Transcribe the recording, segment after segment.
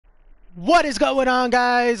What is going on,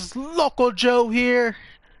 guys? Local Joe here,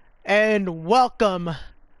 and welcome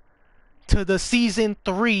to the Season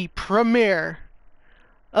 3 premiere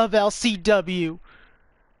of LCW.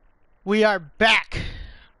 We are back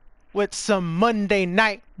with some Monday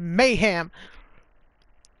Night Mayhem,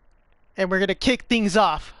 and we're going to kick things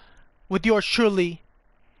off with yours truly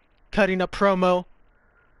cutting a promo,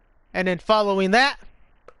 and then following that,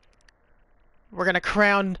 we're going to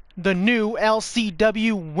crown the new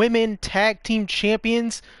LCW Women Tag Team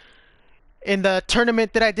Champions. In the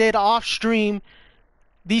tournament that I did off stream,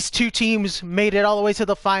 these two teams made it all the way to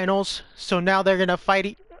the finals. So now they're going to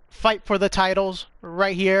fight for the titles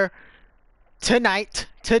right here tonight,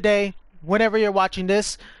 today, whenever you're watching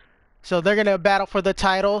this. So they're going to battle for the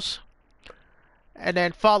titles. And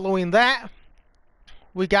then following that,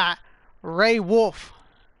 we got Ray Wolf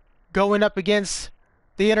going up against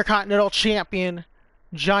the Intercontinental Champion,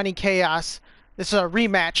 Johnny Chaos. This is a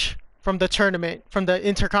rematch from the tournament, from the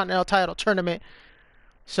Intercontinental title tournament.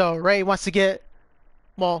 So Ray wants to get,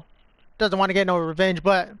 well, doesn't want to get no revenge,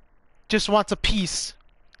 but just wants a piece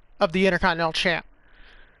of the Intercontinental champ.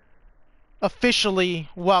 Officially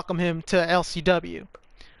welcome him to LCW.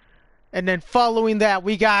 And then following that,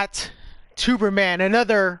 we got Tuberman,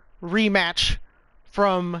 another rematch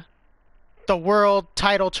from the World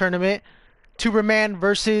Title Tournament. Tuberman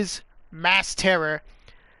versus Mass Terror.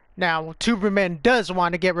 Now, Tuberman does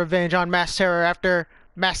want to get revenge on Mass Terror after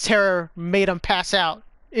Mass Terror made him pass out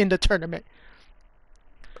in the tournament.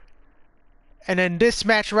 And then this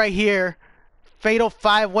match right here, Fatal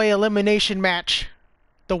 5-Way Elimination match.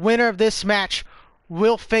 The winner of this match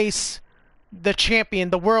will face the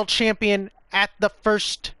champion, the world champion, at the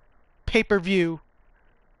first pay-per-view.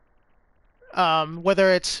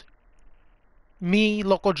 Whether it's me,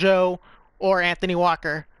 Local Joe, or Anthony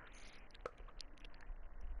Walker.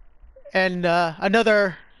 And the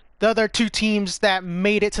other two teams that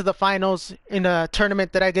made it to the finals in a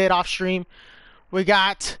tournament that I did off stream, we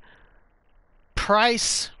got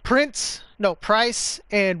Price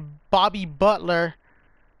and Bobby Butler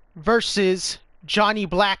versus Johnny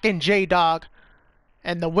Black and J-Dog.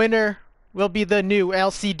 And the winner will be the new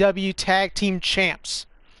LCW Tag Team Champs.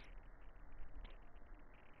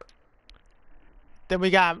 Then we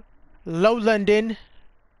got Low London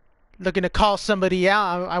looking to call somebody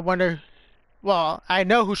out. I wonder, well, I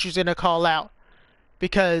know who she's going to call out,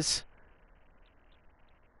 because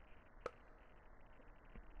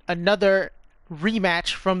another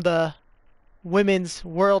rematch from the Women's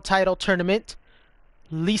World Title Tournament.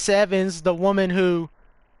 Lisa Evans, the woman who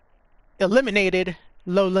eliminated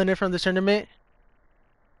Low London from the tournament,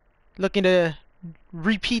 looking to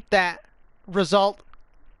repeat that result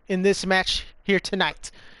in this match here tonight.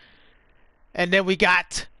 And then we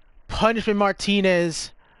got Punishment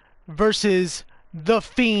Martinez versus The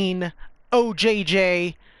Fiend,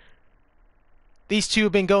 OJJ. These two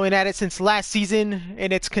have been going at it since last season,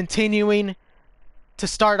 and it's continuing to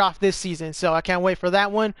start off this season. So I can't wait for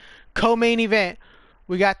that one. Co-main event,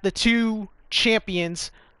 we got the two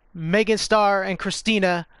champions, Megan Starr and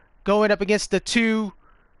Christina, going up against the two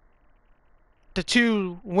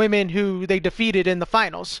women who they defeated in the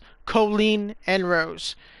finals, Colleen and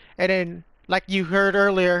Rose. And then, like you heard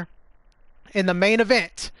earlier, in the main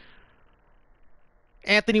event,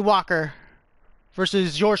 Anthony Walker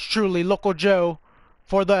versus yours truly, Local Joe,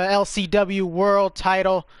 for the LCW World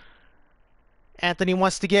Title. Anthony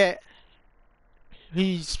wants to get,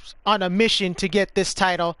 he's on a mission to get this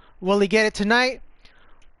title. Will he get it tonight?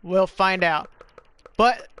 We'll find out.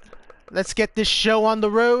 But let's get this show on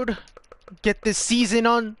the road. Get this season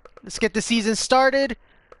on. Let's get the season started.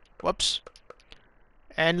 Whoops.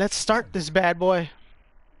 And let's start this bad boy.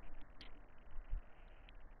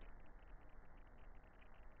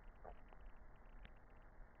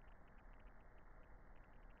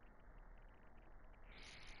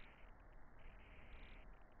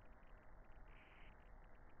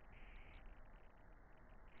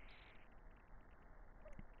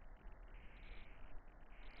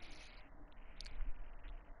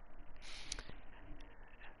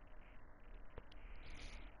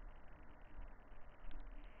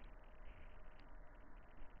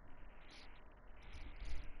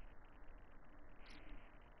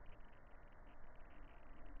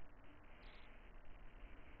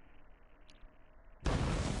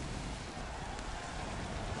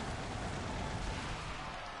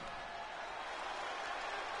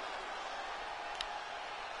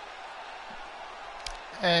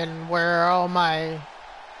 And where are all my...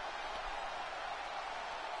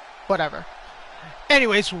 whatever.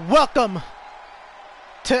 Anyways, welcome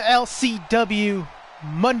to LCW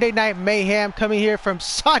Monday Night Mayhem, coming here from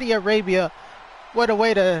Saudi Arabia. What a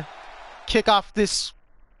way to kick off this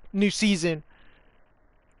new season.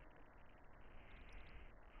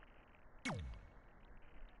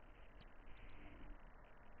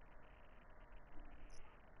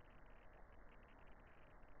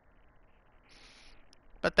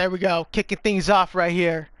 But there we go, kicking things off right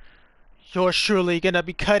here. Yours truly gonna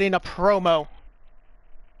be cutting a promo.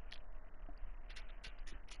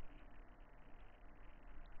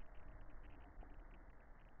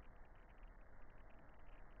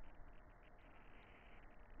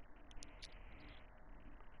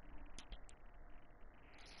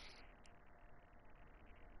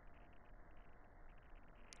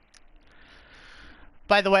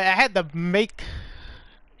 By the way, I had to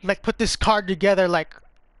put this card together like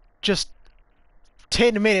just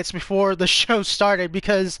 10 minutes before the show started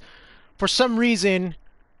because for some reason,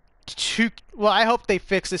 well, I hope they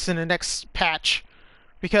fix this in the next patch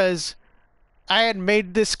because I had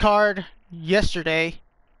made this card yesterday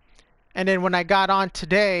and then when I got on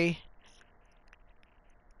today,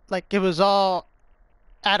 like it was all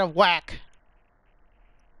out of whack.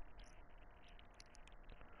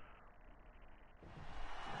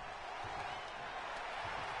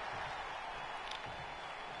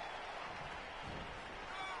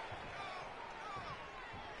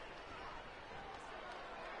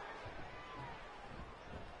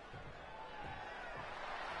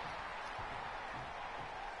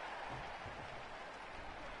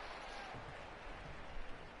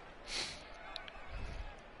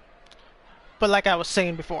 But like I was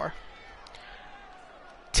saying before,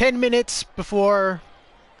 10 minutes before,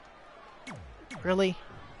 really?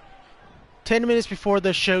 10 minutes before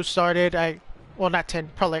the show started, well not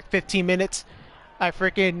 10, probably like 15 minutes, I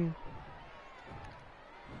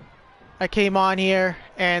came on here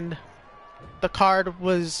and the card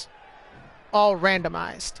was all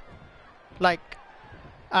randomized. Like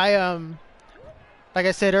I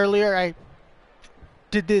said earlier, I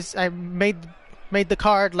made the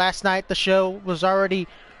card last night. The show was already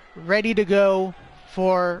ready to go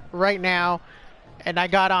for right now, and I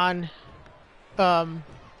got on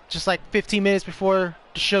just like 15 minutes before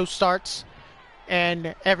the show starts,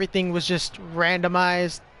 and everything was just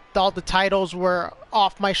randomized. All the titles were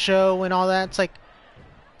off my show and all that. It's like,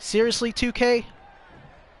 seriously, 2K?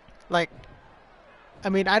 Like, I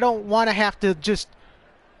mean, I don't want to have to just,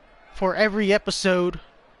 for every episode,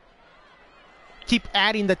 keep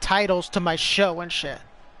adding the titles to my show and shit.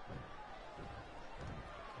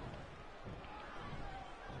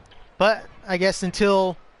 But I guess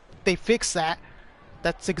until they fix that,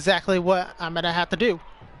 that's exactly what I'm gonna have to do,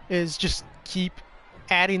 is just keep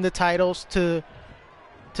adding the titles to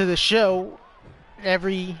the show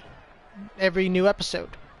every new episode.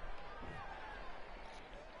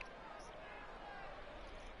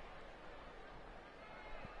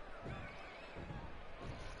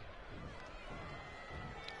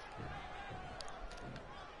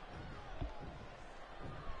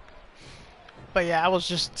 But yeah, I was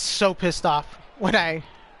just so pissed off when I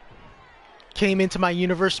came into my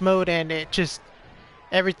universe mode and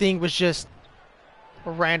everything was just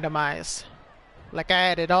randomized. Like I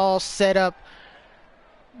had it all set up.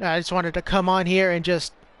 I just wanted to come on here and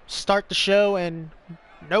just start the show and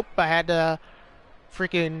nope, I had to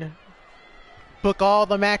freaking book all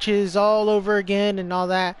the matches all over again and all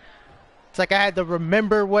that. It's like I had to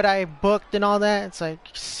remember what I booked and all that. It's like,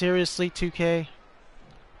 seriously, 2K?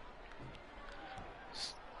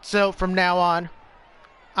 So from now on,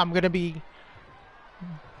 I'm gonna be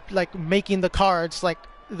like making the cards like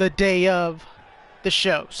the day of the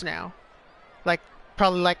shows now. Like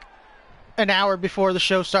probably like an hour before the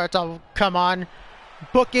show starts, I'll come on,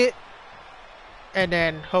 book it, and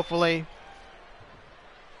then hopefully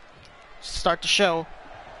start the show.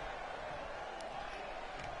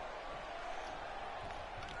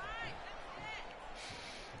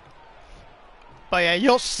 But yeah,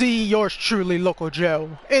 you'll see yours truly, Local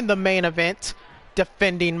Joe, in the main event,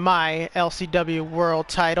 defending my LCW World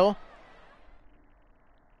title.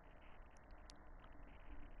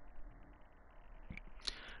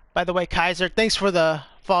 By the way, Kaiser, thanks for the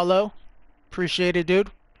follow. Appreciate it,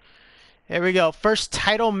 dude. Here we go. First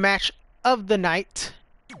title match of the night.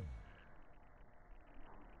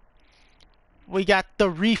 We got the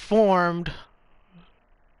reformed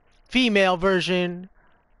female version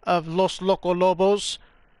of Los Loco Lobos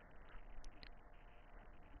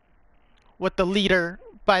with the leader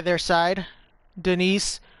by their side,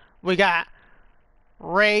 Denise. We got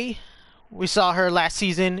Ray. We saw her last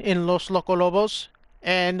season in Los Loco Lobos.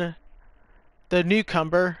 And the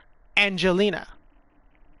newcomer, Angelina.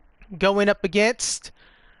 Going up against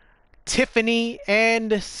Tiffany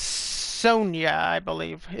and Sonia, I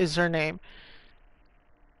believe is her name.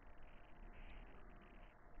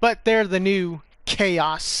 but they're the new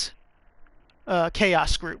Chaos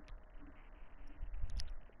group.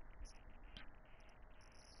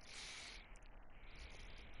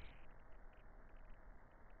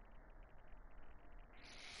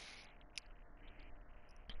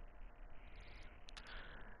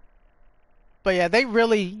 But yeah, they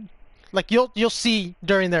really, like, you'll see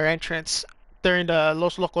during their entrance, during the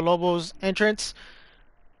Los Loco Lobos entrance,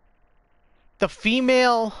 the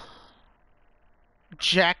female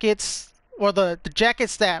jackets, or the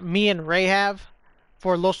jackets that me and Ray have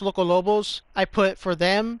for Los Loco Lobos, I put for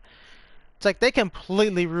them. It's like they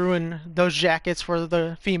completely ruin those jackets for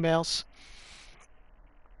the females.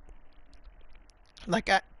 Like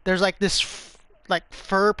there's like this like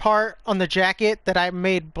fur part on the jacket that I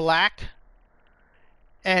made black,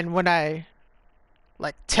 and when I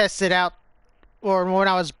like tested out, or when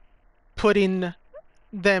I was putting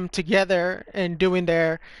them together and doing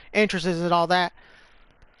their entrances and all that,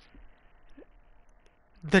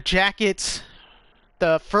 the jackets,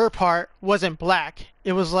 the fur part wasn't black.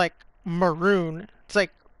 It was like maroon. It's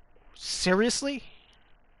like, seriously?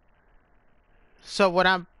 So what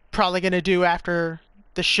I'm probably going to do after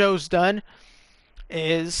the show's done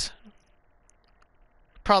is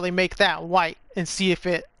probably make that white and see if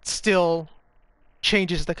it still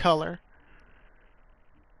changes the color.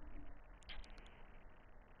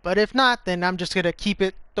 But if not, then I'm just going to keep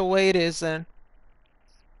it the way it is then.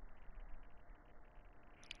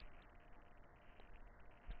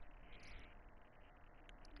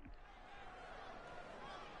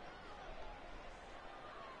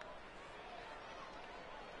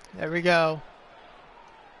 There we go.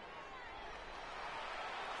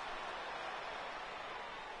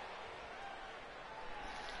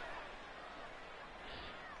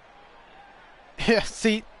 Yeah,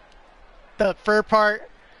 see, the fur part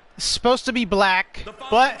is supposed to be black,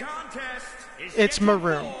 but it's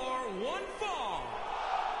maroon. One fall.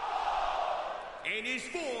 It is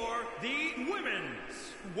for the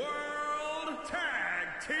Women's World Tag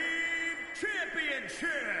Team Championship.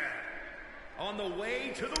 On the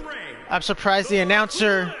way to the ring. I'm surprised the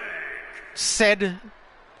announcer said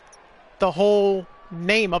the whole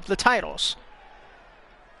name of the titles.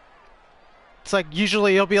 It's like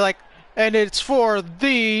usually he'll be like, and it's for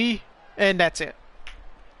the, and that's it.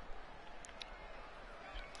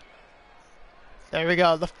 There we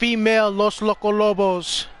go. The female Los Loco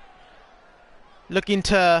Lobos looking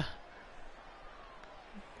to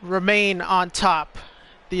remain on top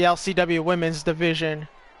the LCW women's division,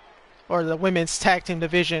 or the women's tag team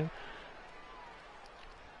division.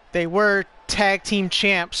 They were tag team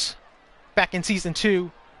champs back in season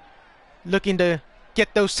 2, looking to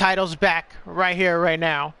get those titles back right here, right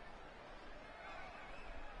now.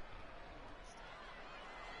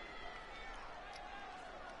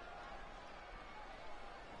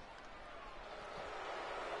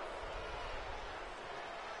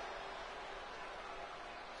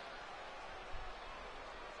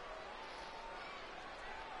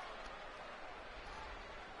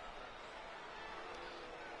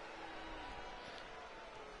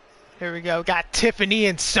 Here we go. Got Tiffany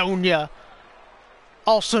and Sonya,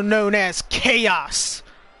 also known as Chaos.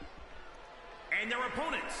 And their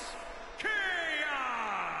opponents,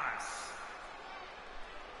 Chaos.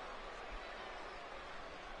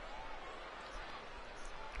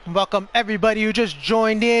 Welcome everybody who just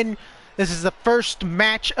joined in. This is the first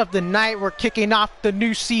match of the night. We're kicking off the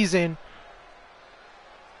new season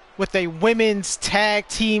with a women's tag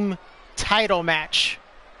team title match.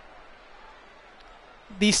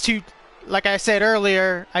 These two, like I said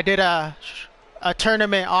earlier, I did a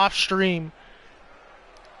tournament off stream,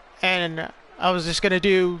 and I was just gonna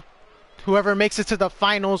do whoever makes it to the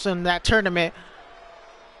finals in that tournament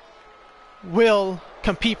will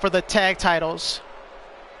compete for the tag titles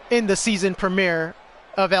in the season premiere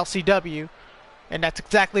of LCW, and that's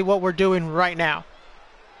exactly what we're doing right now.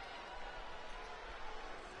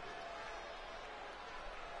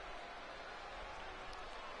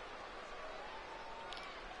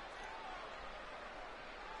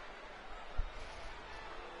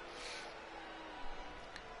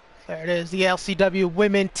 There it is, the LCW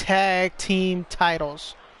Women Tag Team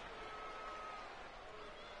titles.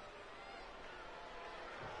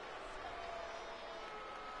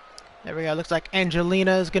 There we go. Looks like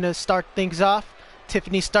Angelina is going to start things off.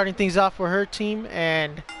 Tiffany's starting things off for her team,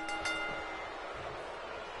 and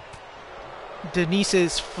Denise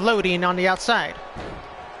is floating on the outside.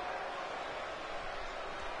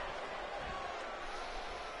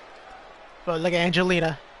 But look at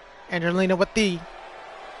Angelina. Angelina with the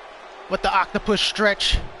octopus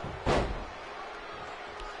stretch.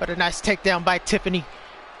 But a nice takedown by Tiffany.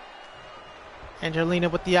 Angelina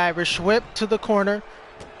with the Irish whip to the corner.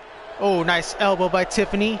 Oh, nice elbow by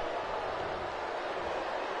Tiffany.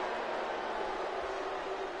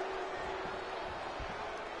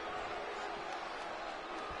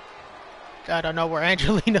 I don't know where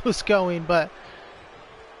Angelina's going, but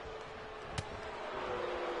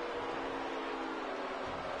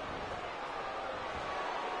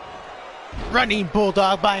running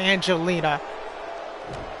bulldog by Angelina.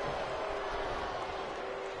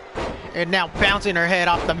 And now bouncing her head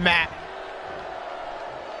off the mat.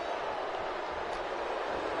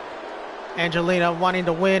 Angelina wanting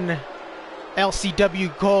to win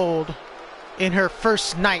LCW gold in her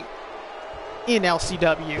first night in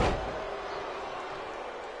LCW.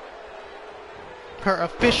 Her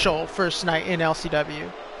official first night in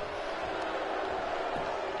LCW.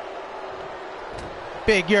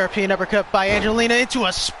 Big European uppercut by Angelina into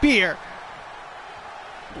a spear.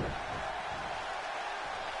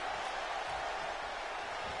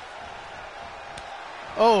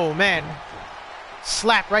 Oh man,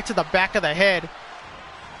 slap right to the back of the head.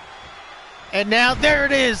 And now there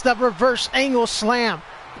it is, the reverse angle slam.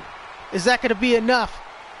 Is that going to be enough?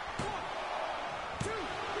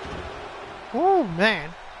 Oh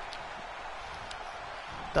man.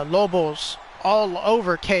 The Lobos all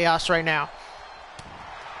over Chaos right now.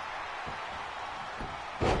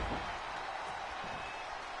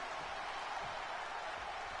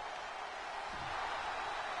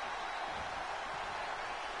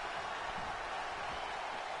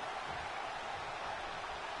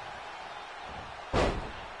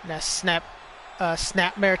 Now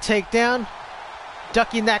snapmare takedown,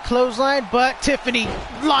 ducking that clothesline, but Tiffany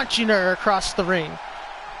launching her across the ring,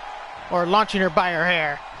 or launching her by her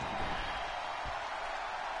hair.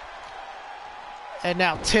 And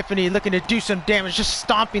now Tiffany looking to do some damage, just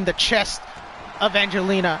stomping the chest of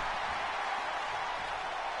Angelina.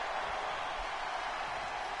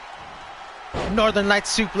 Northern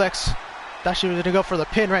Lights suplex. Thought she was going to go for the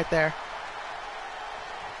pin right there.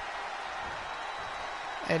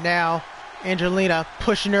 And now Angelina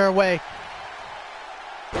pushing her away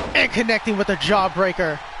and connecting with a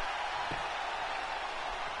jawbreaker.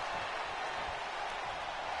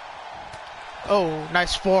 Oh,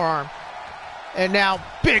 nice forearm. And now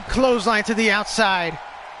big clothesline to the outside.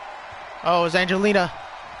 Oh, is Angelina.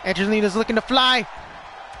 Angelina's looking to fly.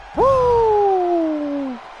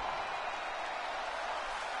 Woo!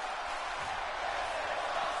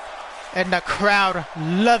 And the crowd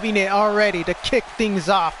loving it already to kick things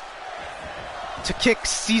off. To kick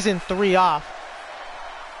season 3 off.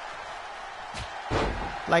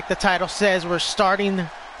 Like the title says, we're starting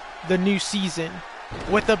the new season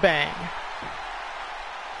with a bang.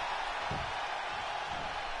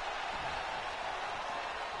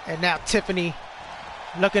 And now Tiffany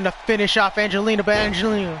looking to finish off Angelina, but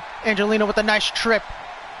Angelina with a nice trip.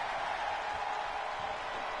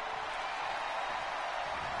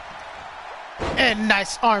 And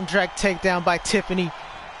nice arm drag takedown by Tiffany.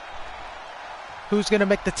 Who's going to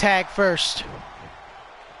make the tag first?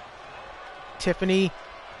 Tiffany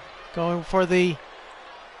going for the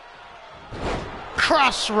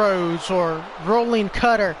crossroads or rolling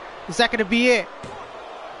cutter. Is that going to be it?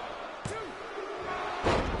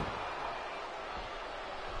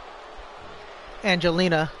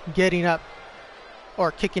 Angelina getting up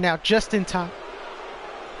or kicking out just in time.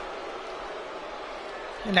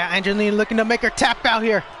 And now Angelina looking to make her tap out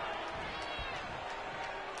here.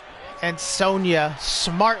 And Sonya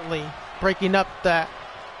smartly breaking up that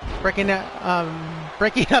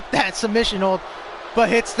submission hold, but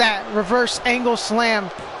hits that reverse angle slam.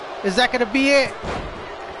 Is that going to be it?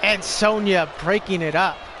 And Sonya breaking it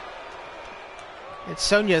up. And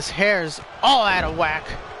Sonya's hair's all out of whack.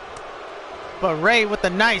 But Ray with a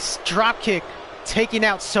nice drop kick, taking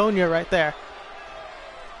out Sonya right there.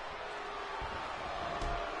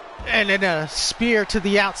 And then a spear to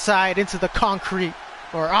the outside into the concrete,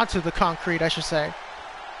 or onto the concrete, I should say.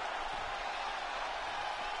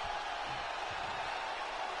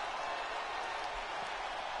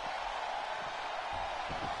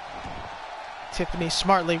 Tiffany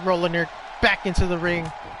smartly rolling her back into the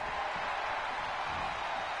ring.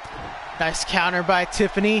 Nice counter by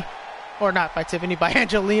Tiffany. Or not by Tiffany, by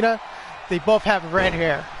Angelina. They both have red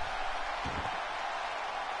hair.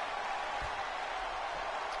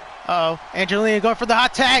 Uh-oh, Angelina going for the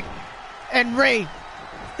hot tag. And Ray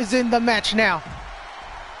is in the match now.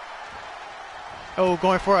 Oh,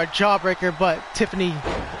 going for a jawbreaker, but Tiffany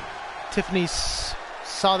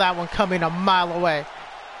saw that one coming a mile away.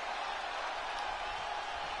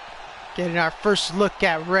 Getting our first look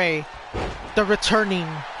at Ray, the returning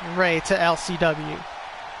Ray to LCW.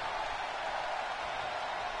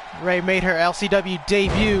 Ray made her LCW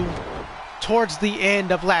debut towards the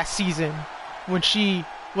end of last season when she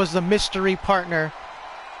was the mystery partner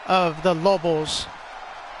of the Lobos.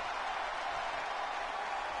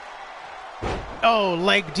 Oh,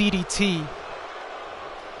 leg DDT.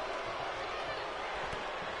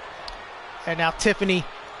 And now Tiffany.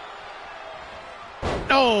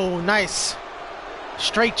 Oh, nice.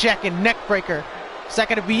 Straight jacket neck breaker. Is that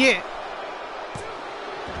going to be it?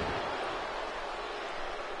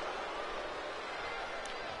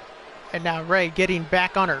 And now Ray getting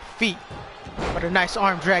back on her feet. But a nice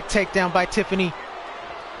arm drag takedown by Tiffany.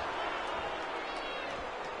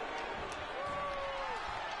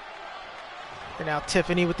 And now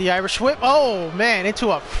Tiffany with the Irish whip. Oh man, into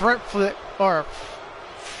a front flip or a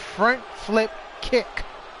front flip kick.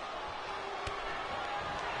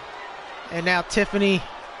 And now Tiffany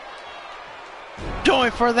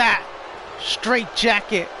going for that straight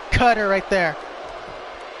jacket cutter right there.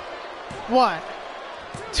 1,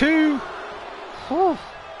 2. Whew,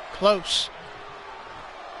 close.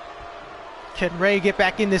 Can Ray get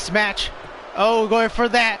back in this match? Oh, going for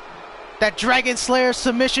that Dragon Slayer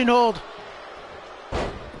submission hold.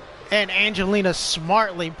 And Angelina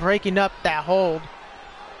smartly breaking up that hold.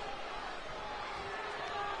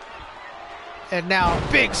 And now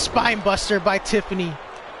big spine buster by Tiffany.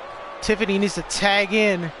 Tiffany needs to tag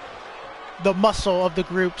in the muscle of the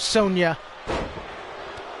group, Sonya.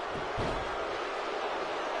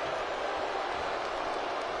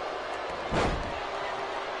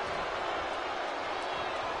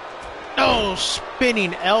 Oh,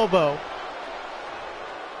 spinning elbow.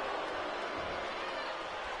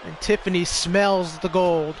 And Tiffany smells the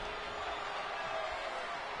gold.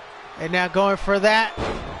 And now going for that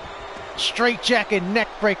straight jacket neck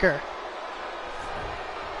breaker.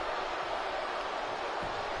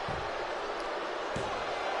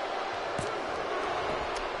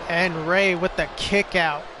 And Ray with the kick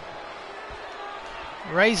out.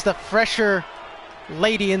 Ray's the fresher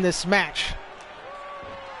lady in this match.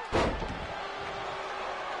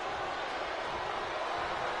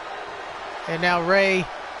 And now Ray,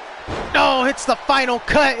 no, hits the final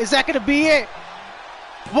cut. Is that going to be it?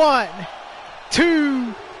 1,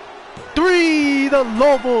 2, 3. The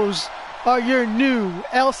Lobos are your new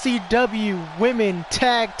LCW Women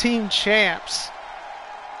Tag Team Champs.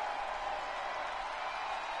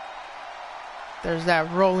 There's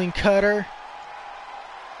that rolling cutter.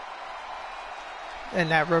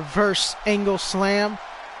 And that reverse angle slam.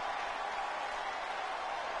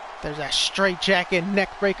 There's that straight jacket neck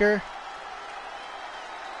breaker.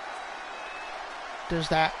 There's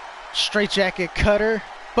that straight jacket cutter,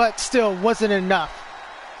 but still wasn't enough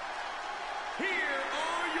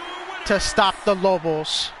to stop the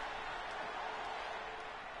Lobos.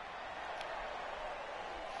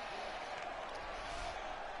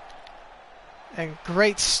 And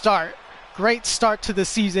great start to the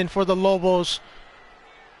season for the Lobos,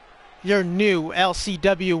 your new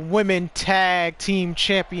LCW Women Tag Team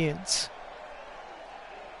Champions.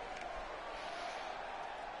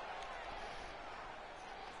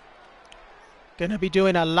 Gonna be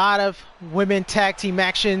doing a lot of women tag team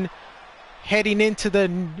action heading into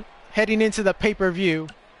the pay-per-view.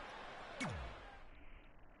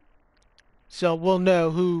 So we'll know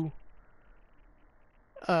who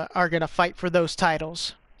are gonna fight for those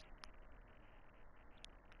titles.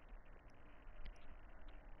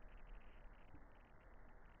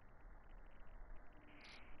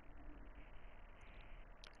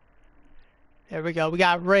 There we go. We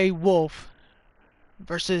got Ray Wolf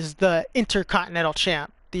versus the Intercontinental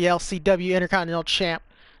Champ, the LCW Intercontinental Champ,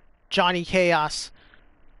 Johnny Chaos.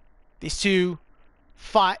 These two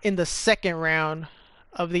fought in the second round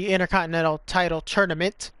of the Intercontinental title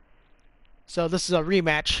tournament. So this is a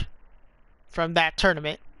rematch from that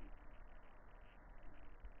tournament.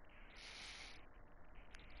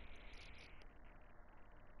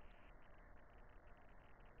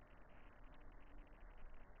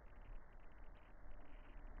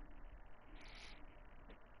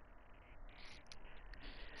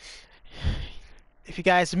 If you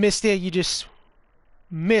guys missed it, you just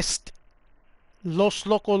missed Los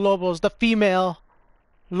Loco Lobos, the female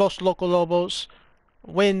Los Loco Lobos,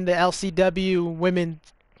 win the LCW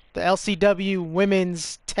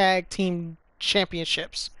Women's Tag Team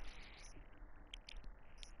Championships.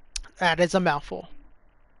 That is a mouthful.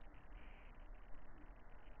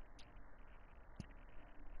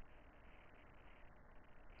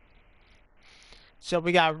 So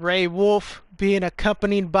we got Ray Wolf being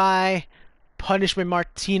accompanied by Punishment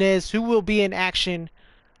Martinez, who will be in action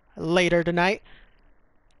later tonight.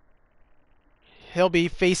 He'll be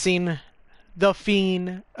facing The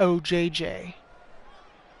Fiend OJJ.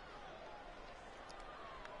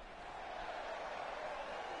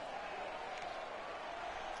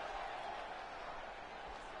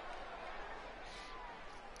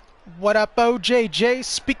 What up, OJJ?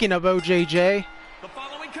 Speaking of OJJ, The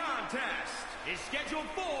following contest is scheduled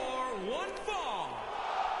for one fall.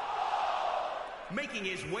 Making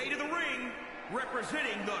his way to the ring,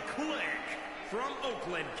 representing the Click from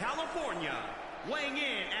Oakland, California, weighing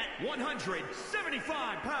in at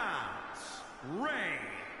 175 pounds, Ray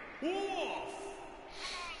Wolf.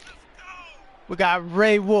 we got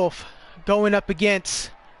Ray Wolf going up against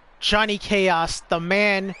Johnny Chaos, the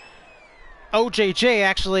man OJJ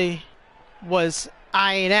actually was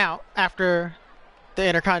eyeing out after the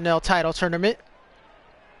Intercontinental title tournament.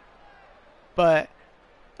 But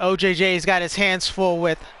OJJ's got his hands full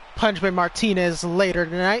with Punchman Martinez later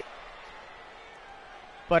tonight.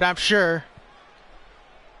 But I'm sure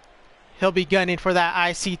he'll be gunning for that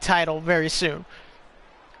IC title very soon.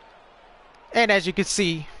 And as you can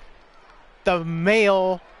see, the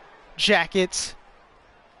male jackets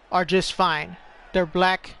are just fine. They're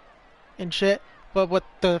black and shit, but with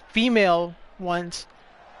the female ones,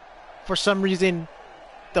 for some reason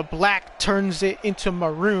the black turns it into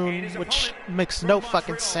maroon, which makes no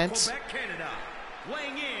fucking sense.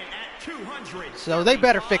 So they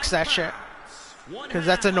better fix that shit, because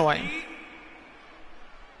that's annoying.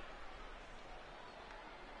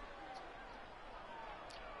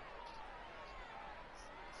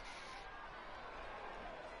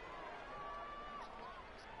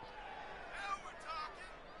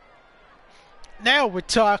 Now we're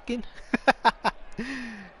talking.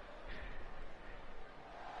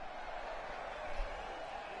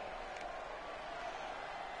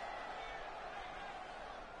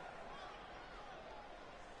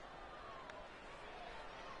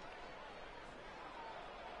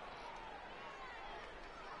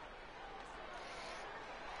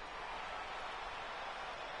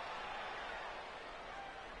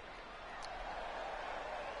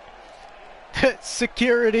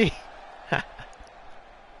 Security.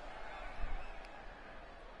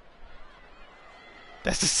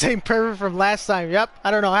 That's the same pervert from last time. Yep,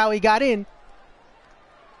 I don't know how he got in.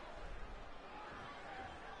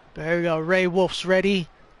 There we go. Ray Wolf's ready.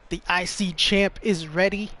 The IC champ is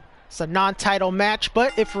ready. It's a non-title match,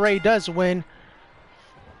 but if Ray does win,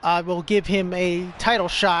 I will give him a title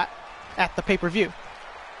shot at the pay-per-view.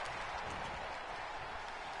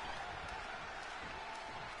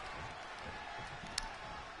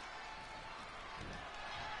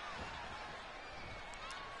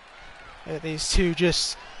 These two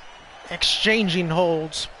just exchanging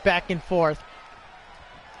holds back and forth.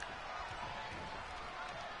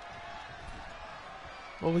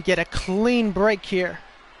 Will we get a clean break here?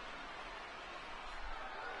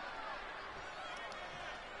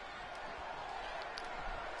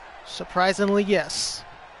 Surprisingly, yes.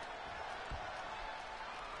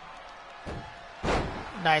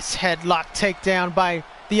 Nice headlock takedown by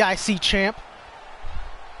the IC champ.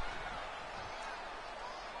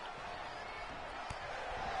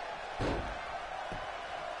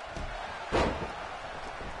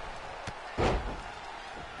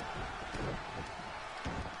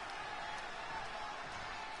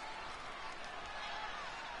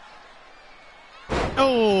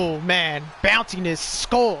 Oh man, bouncing his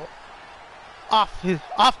skull off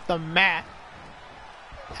the mat.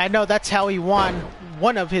 I know that's how he won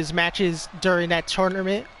one of his matches during that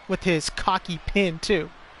tournament, with his cocky pin too.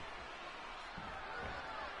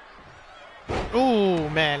 Oh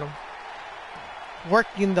man,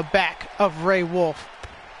 working the back of Ray Wolf,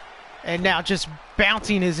 and now just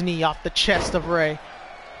bouncing his knee off the chest of Ray.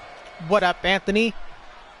 What up, Anthony?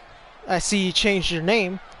 I see you changed your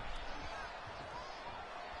name.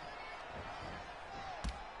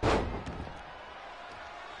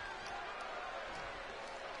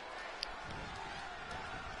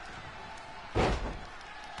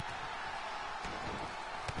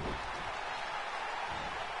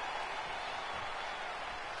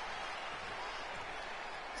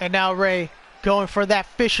 And now Ray going for that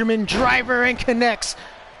fisherman driver and connects.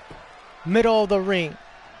 Middle of the ring.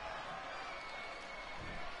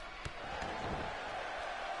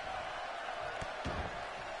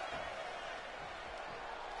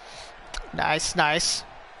 Nice, nice.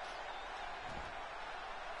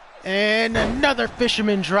 And another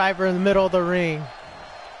fisherman driver in the middle of the ring.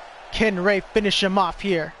 Can Ray finish him off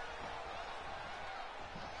here?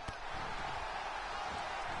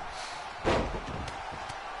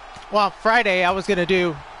 Well, Friday I was gonna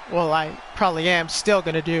do, well, I probably am still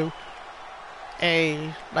gonna do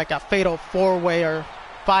a fatal 4-way or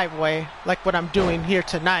 5-way, like what I'm doing here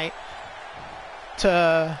tonight,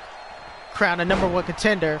 to crown a #1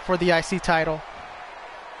 contender for the IC title.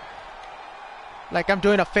 Like, I'm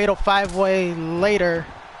doing a fatal 5-way later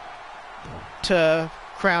to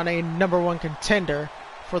crown a #1 contender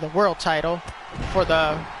for the world title for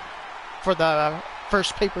the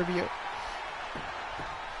first pay-per-view.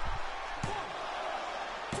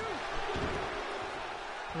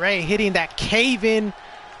 Ray hitting that cave-in,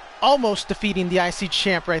 almost defeating the IC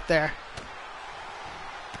champ right there.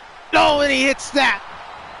 No, and he hits that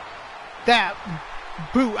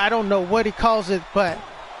boot. I don't know what he calls it, but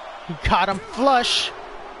he caught him flush.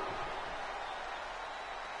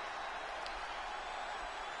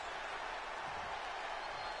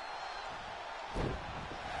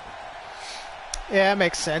 Yeah, that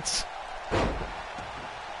makes sense.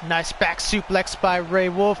 Nice back suplex by Ray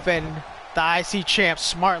Wolf, and the IC champ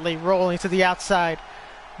smartly rolling to the outside,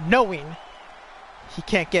 knowing he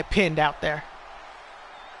can't get pinned out there.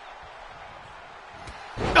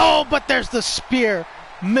 Oh, but there's the spear,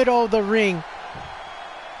 middle of the ring.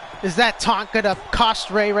 Is that taunt gonna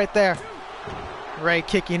cost Ray right there? Ray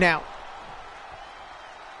kicking out.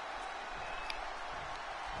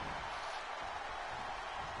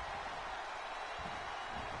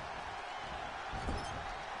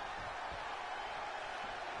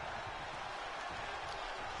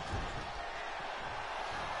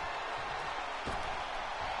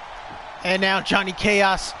 And now Johnny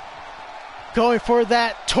Chaos going for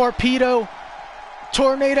that tornado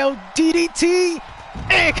DDT,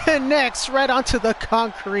 and connects right onto the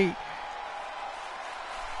concrete.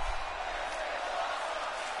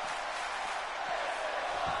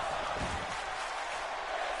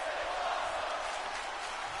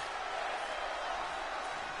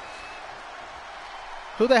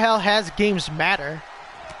 Who the hell has Games Matter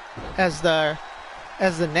as the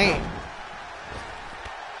name?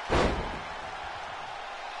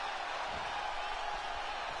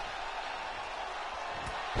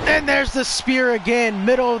 And there's the spear again,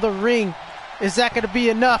 middle of the ring. Is that going to be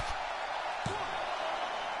enough?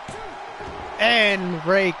 And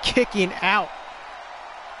Ray kicking out.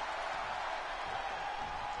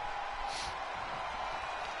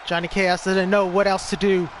 Johnny Chaos doesn't know what else to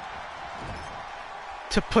do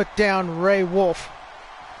to put down Ray Wolf.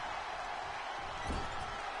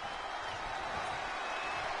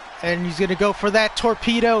 And he's going to go for that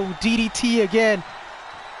torpedo DDT again.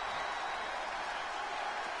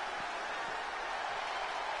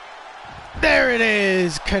 There it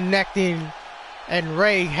is, connecting, and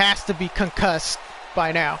Ray has to be concussed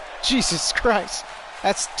by now. Jesus Christ,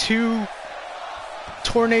 that's 2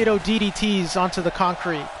 tornado DDTs onto the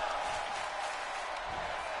concrete.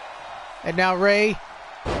 And now Ray,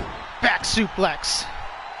 back suplex.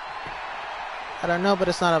 I don't know, but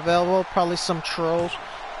it's not available. Probably some trolls.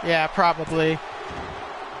 Yeah, probably.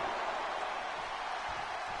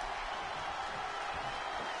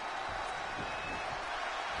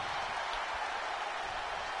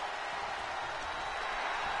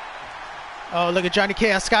 Oh, look at Johnny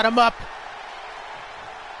Chaos, got him up.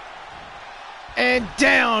 And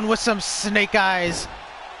down with some snake eyes.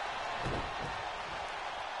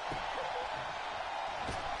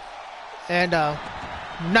 And a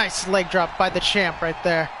nice leg drop by the champ right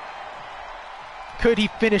there. Could he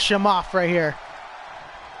finish him off right here?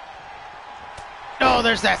 Oh,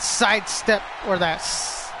 there's that side step, or that...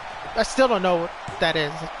 I still don't know what that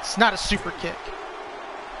is. It's not a super kick.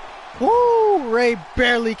 Woo! Ray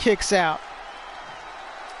barely kicks out.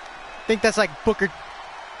 I think that's like Booker,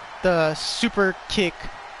 the super kick,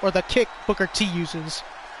 or the kick Booker T uses.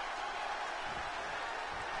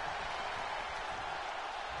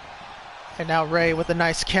 And now Ray with a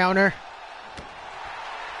nice counter.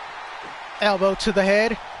 Elbow to the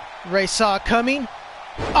head. Ray saw it coming.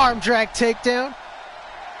 Arm drag takedown.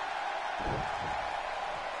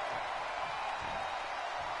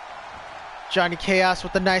 Johnny Chaos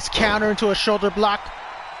with a nice counter into a shoulder block.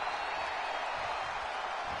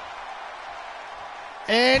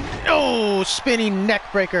 And, oh, spinning neck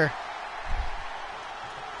breaker.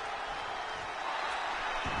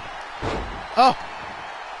 Oh,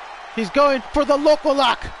 he's going for the local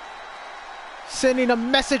lock. Sending a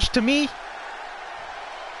message to me.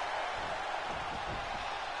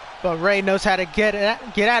 But Ray knows how to get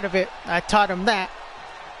out of it. I taught him that.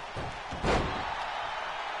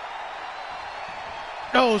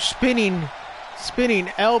 Oh, spinning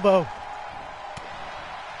elbow.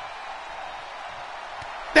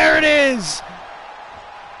 There it is!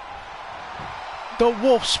 The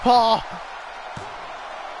Wolf's Paw.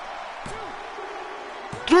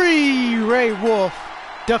 3, Ray Wolf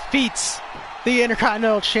defeats the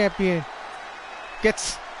Intercontinental Champion.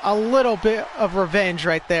 Gets a little bit of revenge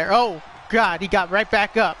right there. Oh, God, he got right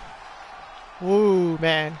back up. Woo,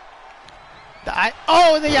 man. The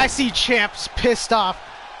IC Champ's pissed off.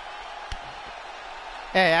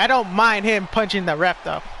 Hey, I don't mind him punching the ref,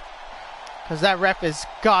 though. because that ref is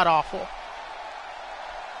god-awful.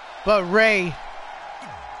 But Ray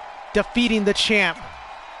defeating the champ.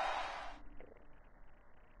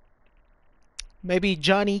 Maybe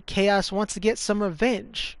Johnny Chaos wants to get some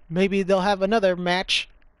revenge. Maybe they'll have another match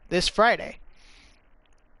this Friday.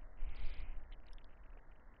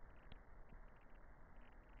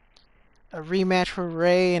 A rematch for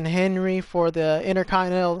Ray and Henry for the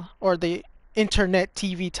Intercontinental or the Internet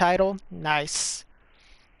TV title. Nice.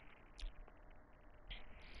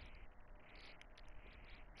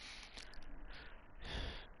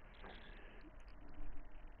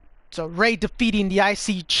 So Ray defeating the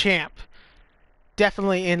IC champ.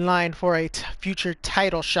 Definitely in line for a future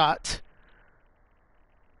title shot.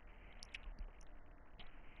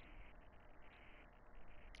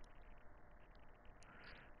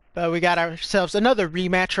 But we got ourselves another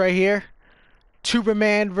rematch right here.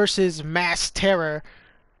 Tuberman versus Mass Terror.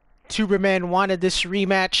 Tuberman wanted this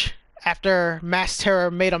rematch after Mass Terror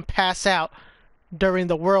made him pass out during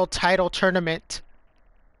the World Title Tournament.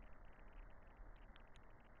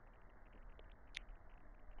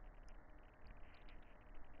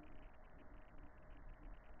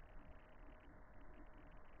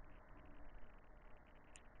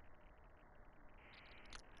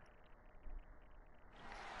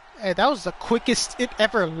 Hey, that was the quickest it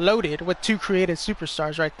ever loaded with 2 created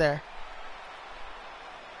superstars right there.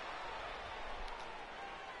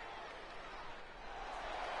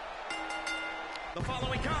 The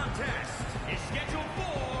following contest is scheduled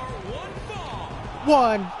for one fall.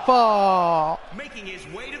 One fall. Making his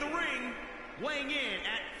way to the ring, weighing in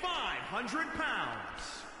at 500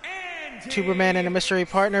 pounds. And Tuberman and a mystery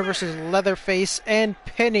partner versus Leatherface and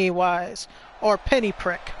Pennywise. Or Penny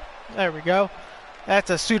Prick. There we go.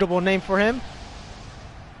 That's a suitable name for him.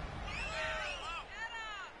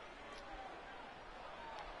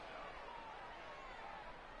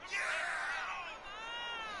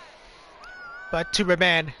 But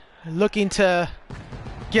Tuberman looking to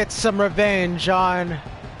get some revenge on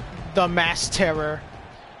the Mass Terror.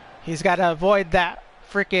 He's got to avoid that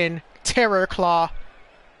freaking Terror Claw.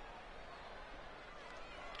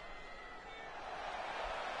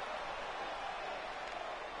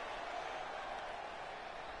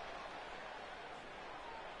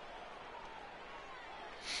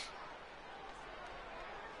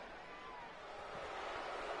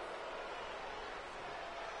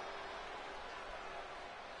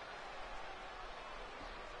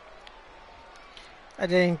 I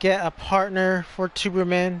didn't get a partner for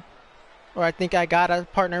Tuberman, or I think I got a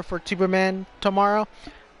partner for Tuberman tomorrow.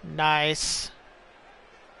 Nice.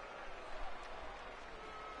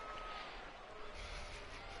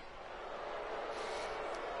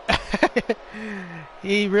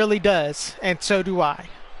 He really does, and so do I.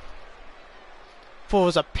 Fool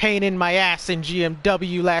was a pain in my ass in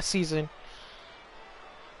GMW last season.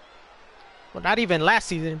 Well, not even last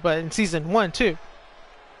season, but in season 1 too.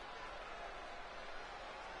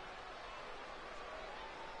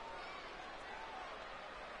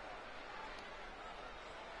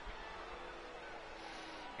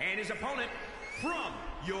 And his opponent from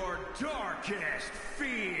your darkest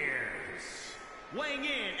fears, weighing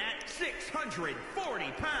in at 640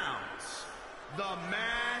 pounds, the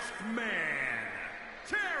Masked Man,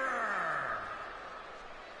 Terror.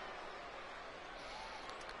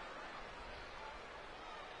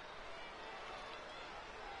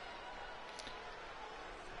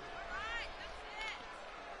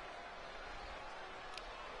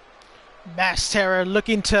 Mass Terror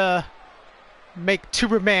looking to make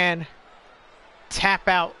Tuberman tap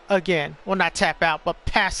out again. Well, not tap out, but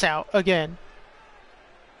pass out again.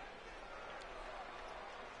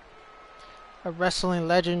 A wrestling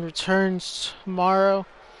legend returns tomorrow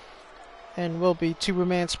and will be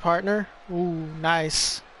Tuberman's partner. Ooh,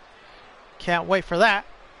 nice. Can't wait for that.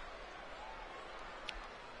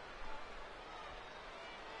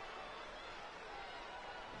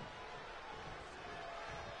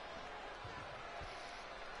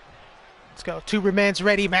 Let's go. Tuberman's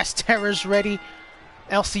ready. Mass Terror's ready.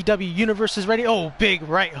 LCW Universe is ready. Oh, big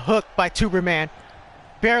right hook by Tuberman.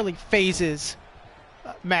 Barely phases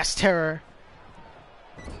Mass Terror.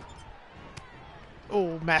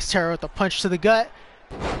 Oh, Mass Terror with a punch to the gut.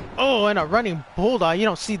 Oh, and a running bulldog. You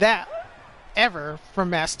don't see that ever from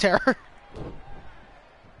Mass Terror.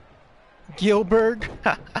 Gilbert.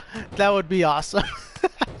 That would be awesome.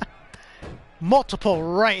 Multiple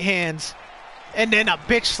right hands. And then a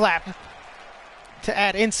bitch slap to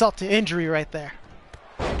add insult to injury right there.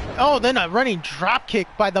 Oh, then a running drop kick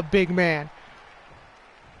by the big man.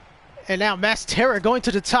 And now Mass Terror going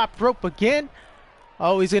to the top rope again.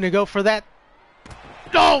 Oh, he's going to go for that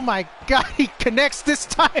Oh my god, he connects this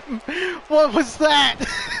time! What was that?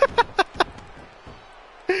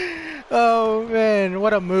 Oh man,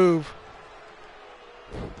 what a move.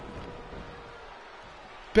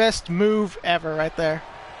 Best move ever right there.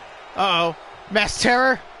 Uh-oh. Mass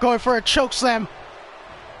Terror going for a choke slam.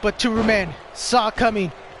 But Superman saw it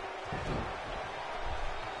coming.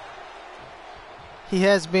 He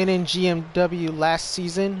has been in GMW last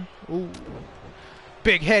season. Ooh.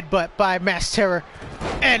 Big headbutt by Mass Terror.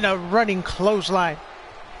 And a running clothesline.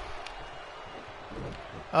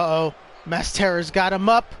 Uh-oh. Mass Terror's got him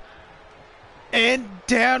up. And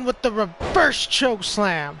down with the reverse choke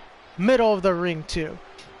slam. Middle of the ring too.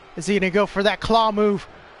 Is he going to go for that claw move?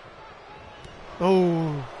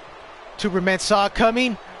 Oh. Superman saw it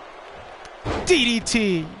coming.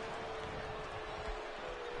 DDT.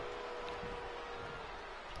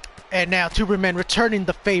 And now Superman returning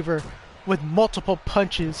the favor with multiple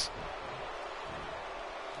punches.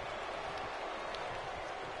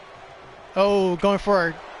 Oh,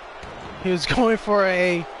 he was going for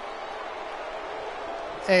a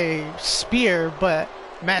spear, but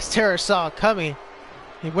Mass Terror saw it coming.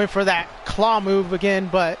 He went for that claw move again,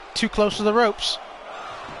 but too close to the ropes.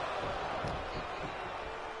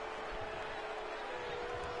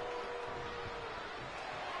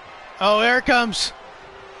 Oh, here it comes.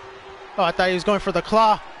 Oh, I thought he was going for the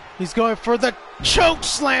claw. He's going for the choke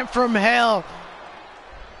slam from hell.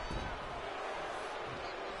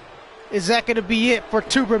 Is that going to be it for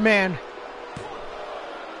Tuberman?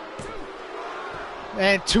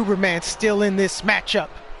 And Tuberman still in this matchup.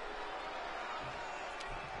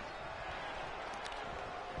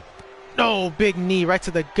 Oh, big knee right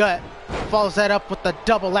to the gut. Follows that up with the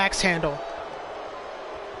double axe handle.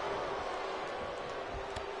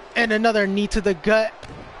 And another knee to the gut.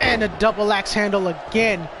 And a double axe handle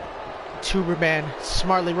again. Tuberman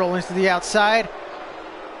smartly rolling to the outside.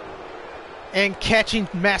 And catching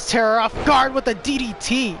Mass Terror off guard with a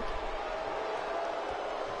DDT.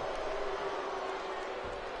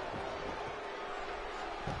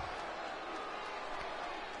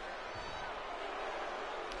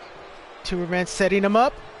 Tuberman setting him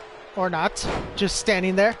up. Or not. Just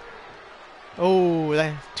standing there.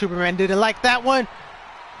 Oh, Tuberman didn't like that one.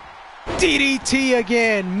 DDT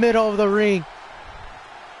again. Middle of the ring.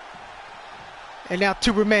 And now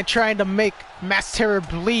Tuberman trying to make Mass Terror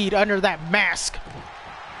bleed under that mask.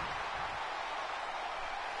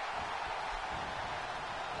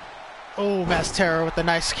 Oh, Mass Terror with a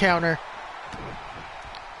nice counter.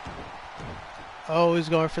 Oh, he's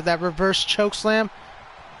going for that reverse choke slam.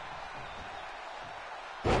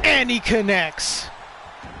 And he connects.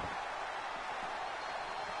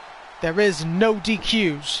 There is no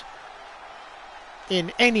DQs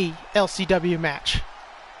in any LCW match.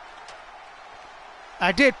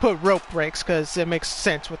 I did put rope breaks because it makes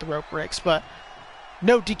sense with the rope breaks, but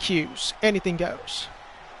no DQs. Anything goes.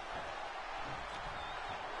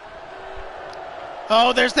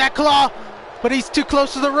 Oh, there's that claw, but he's too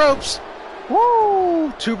close to the ropes. Woo!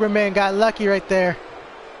 Tuberman got lucky right there.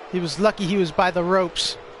 He was lucky he was by the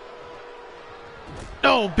ropes.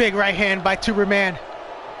 Oh, big right hand by Tuberman.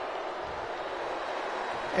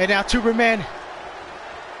 And now Tuberman.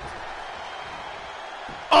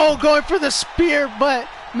 Oh, going for the spear, but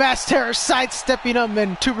Mass Terror sidestepping him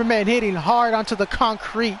and Tuberman hitting hard onto the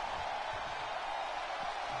concrete.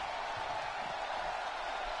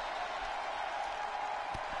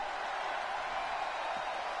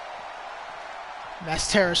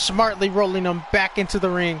 Mass Terror smartly rolling him back into the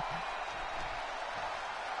ring.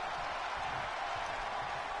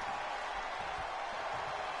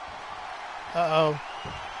 Uh-oh.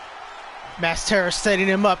 Mass Terror setting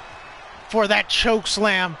him up for that choke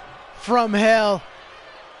slam from hell.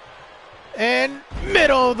 And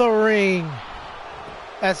middle of the ring.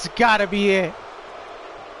 That's gotta be it.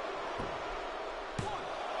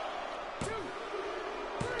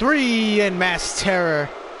 3, and Mass Terror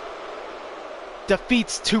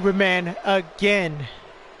defeats Tuberman again.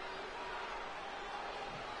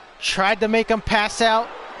 Tried to make him pass out,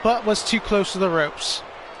 but was too close to the ropes.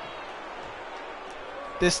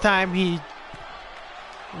 This time he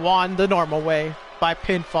won the normal way by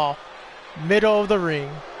pinfall. Middle of the ring.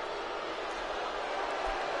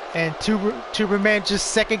 And Tuberman just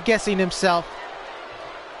second guessing himself.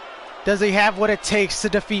 Does he have what it takes to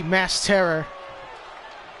defeat Mass Terror?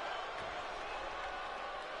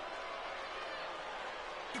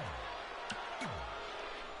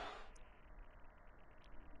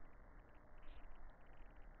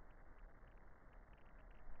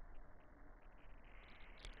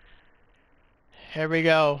 Here we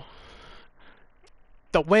go.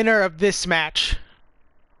 The winner of this match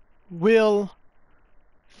will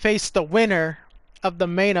face the winner of the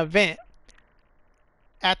main event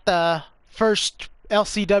at the first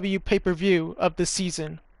LCW pay-per-view of the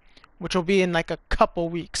season, which will be in like a couple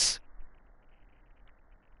weeks.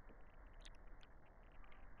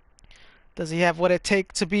 Does he have what it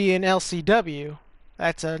takes to be in LCW?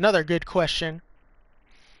 That's another good question.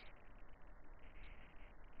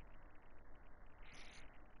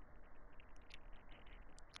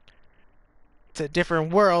 It's a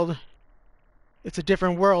different world. It's a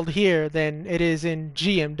different world here than it is in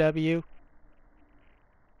GMW.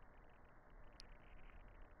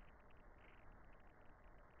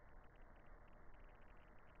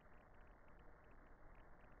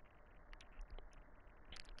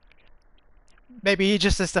 Maybe he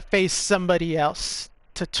just has to face somebody else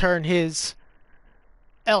to turn his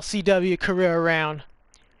LCW career around.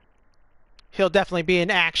 He'll definitely be in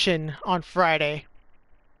action on Friday.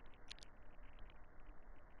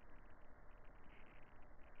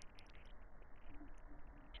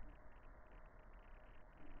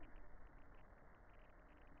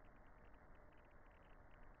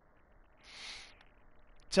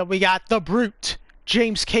 So we got The Brute,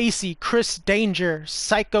 James Casey, Chris Danger,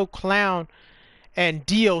 Psycho Clown, and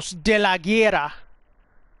Dios de la Guerra.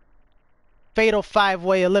 Fatal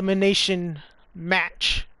 5-way elimination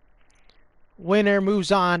match. Winner moves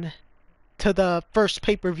on to the first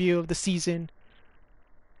pay-per-view of the season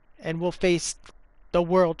and will face the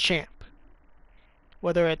world champ.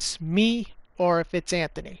 Whether it's me or if it's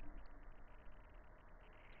Anthony.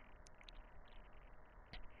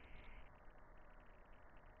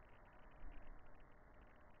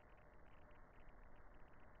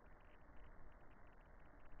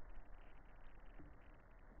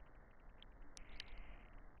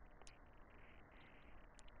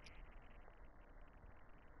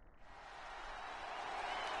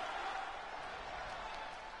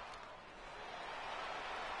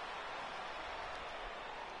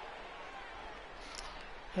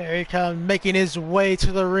 Here he comes, making his way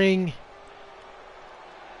to the ring.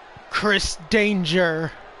 Chris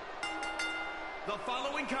Danger. The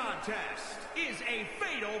following contest is a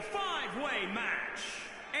fatal 5-way match.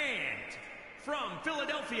 And from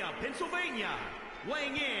Philadelphia, Pennsylvania,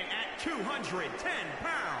 weighing in at 210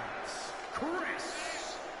 pounds,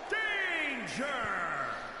 Chris Danger.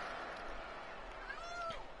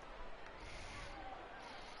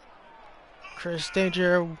 Chris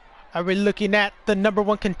Danger. Are we looking at the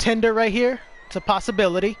 #1 contender right here? It's a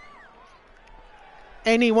possibility.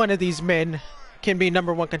 Any one of these men can be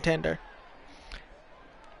 #1 contender.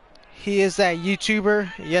 He is that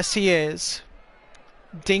YouTuber. Yes, he is.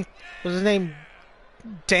 Dink, what's his name?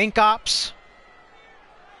 Dank Ops.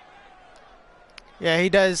 Yeah, he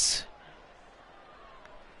does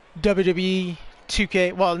WWE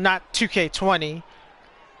 2K. Well, not 2K20,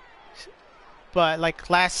 but like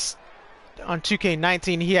on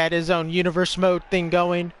 2K19, he had his own universe mode thing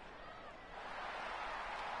going.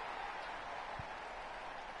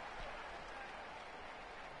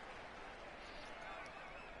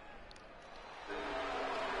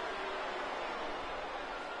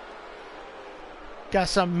 Got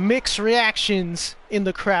some mixed reactions in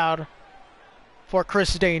the crowd for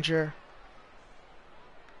Chris Danger.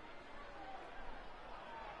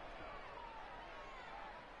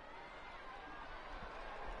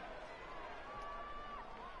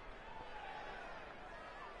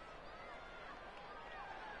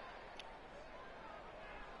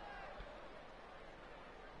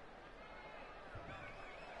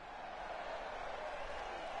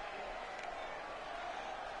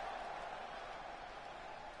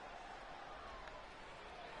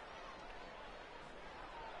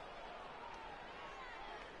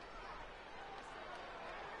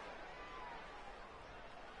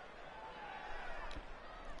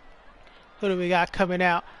 Who do we got coming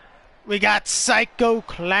out? We got Psycho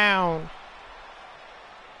Clown.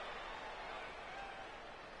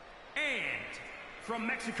 And from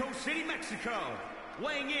Mexico City, Mexico,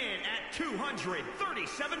 weighing in at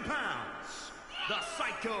 237 pounds, the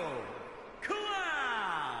Psycho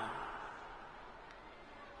Clown.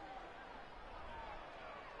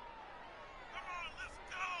 Come on, let's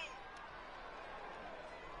go.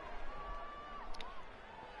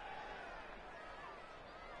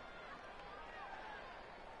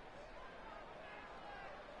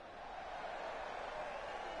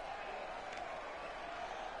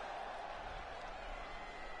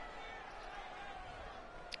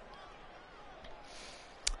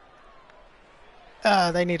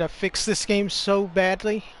 They need to fix this game so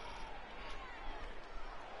badly.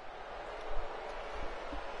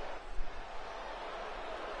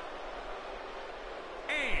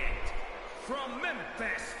 And from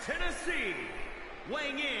Memphis, Tennessee,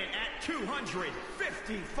 weighing in at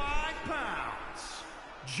 255 pounds,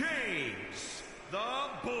 James the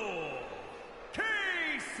Bull Casey.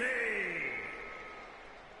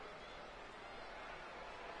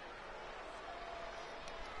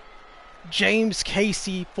 James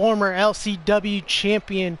Casey, former LCW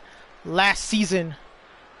champion last season,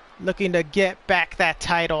 looking to get back that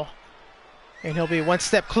title. And he'll be one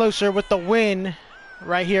step closer with the win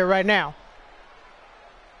right here, right now.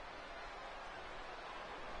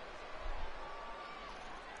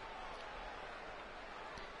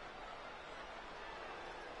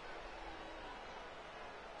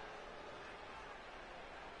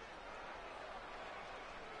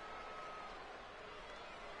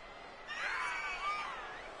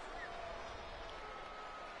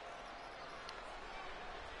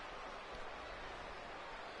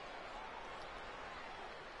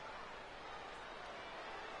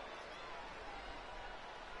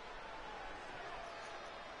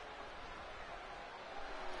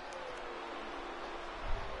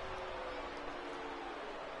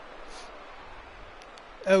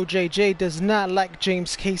 OJJ does not like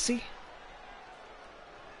James Casey.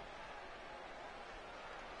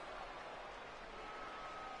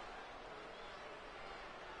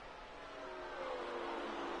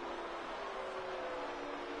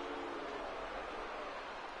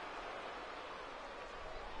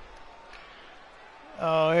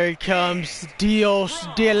 Oh, here he comes, Dios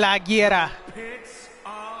de la Guerra. Pits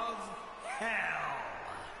of Hell,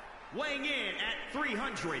 weighing in at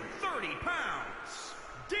 330 pounds,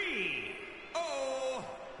 D.O.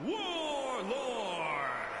 Warlord.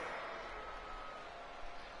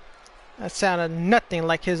 That sounded nothing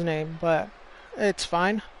like his name, but it's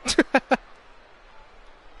fine.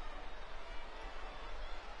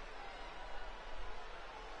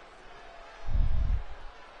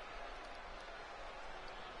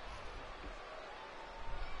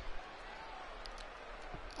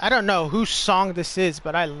 I don't know whose song this is,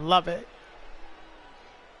 but I love it.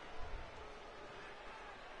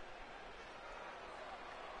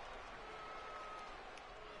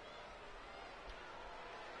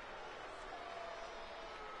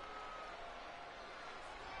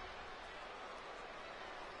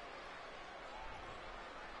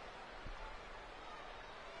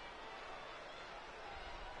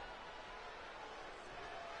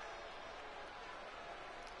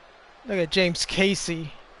 Look at James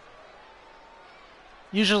Casey.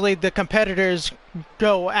 Usually the competitors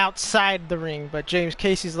go outside the ring, but James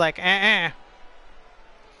Casey's like, this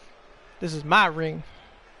is my ring.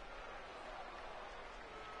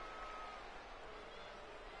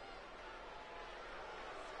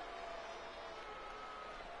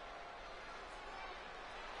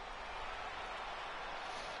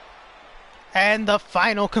 And the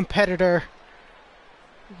final competitor,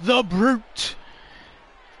 the Brute.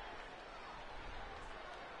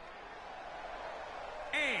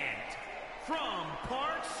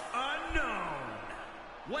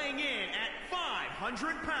 Weighing in at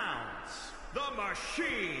 500 pounds, the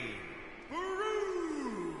Machine,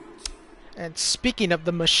 Brute. And speaking of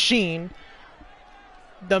the Machine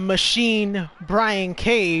Brian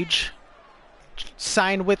Cage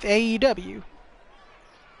signed with AEW.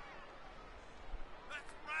 That's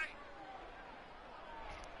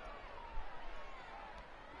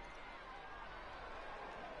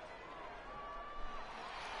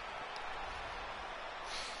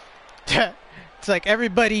right. It's like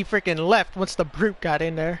everybody freaking left once the Brute got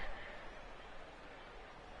in there.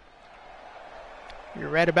 You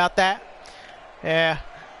read about that? Yeah.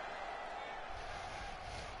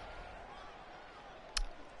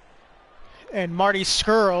 And Marty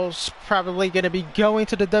Scurll's probably going to be going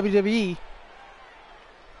to the WWE.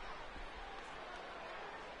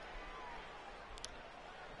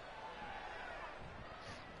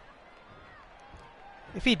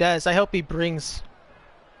 If he does, I hope he brings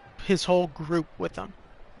his whole group with him.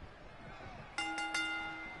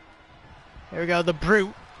 There we go, the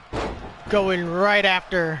Brute going right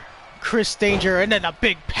after Chris Danger, and then a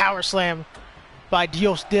big power slam by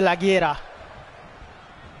Dios de la Guerra.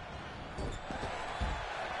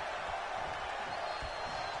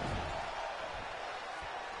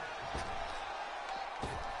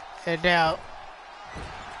 And now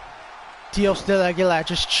Dios de la Guerra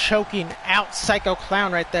just choking out Psycho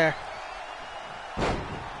Clown right there.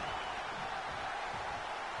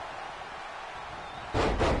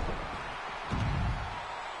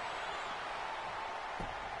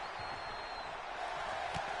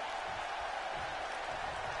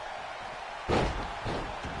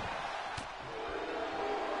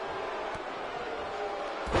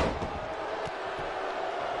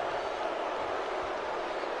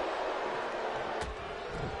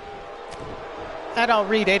 I don't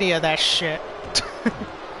read any of that shit.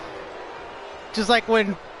 Just like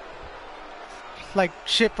when, like,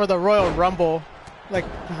 shit for the Royal Rumble, like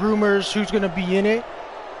rumors who's gonna be in it.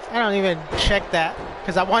 I don't even check that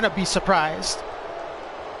because I want to be surprised.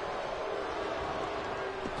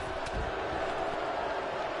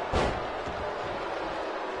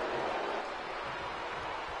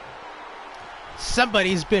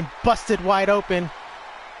 Somebody's been busted wide open.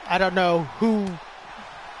 I don't know who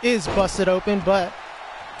is busted open, but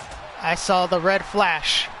I saw the red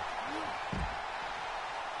flash.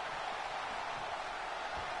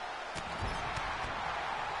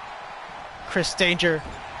 Chris Danger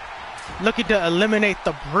looking to eliminate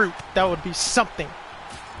the Brute. That would be something.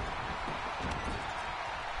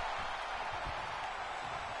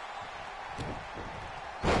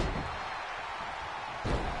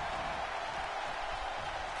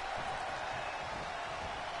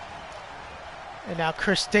 And now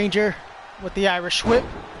Chris Danger with the Irish Whip.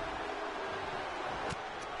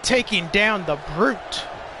 Taking down the Brute.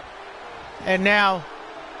 And now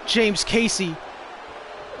James Casey,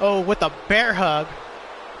 with a bear hug.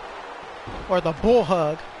 Or the bull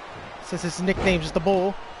hug, since his nickname is the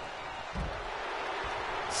Bull.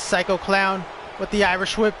 Psycho Clown with the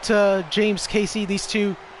Irish Whip to James Casey. These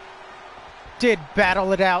two did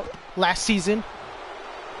battle it out last season.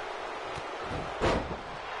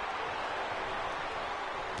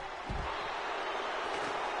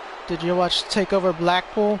 Did you watch TakeOver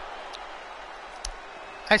Blackpool?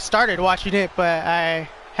 I started watching it, but I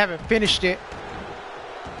haven't finished it.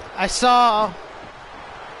 I saw...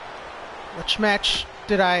 Which match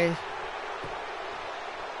did I...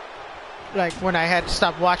 Like, when I had to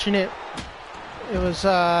stop watching it? It was,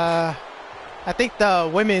 I think the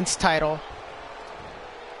women's title.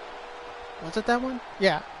 Was it that one?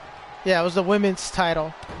 Yeah. Yeah, it was the women's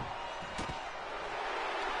title.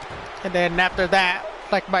 And then after that,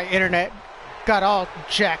 like, my internet got all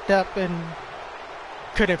jacked up and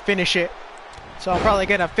couldn't finish it. So I'm probably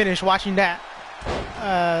gonna finish watching that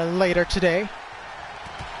later today.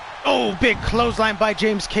 Oh, big clothesline by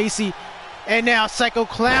James Casey. And now Psycho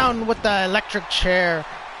Clown with the electric chair.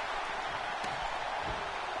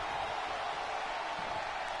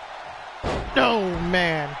 Oh,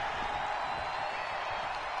 man.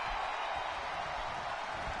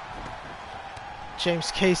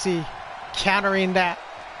 James Casey countering that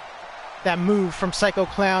move from Psycho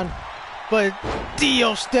Clown. But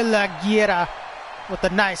Dios de la Guerra with a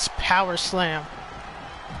nice power slam.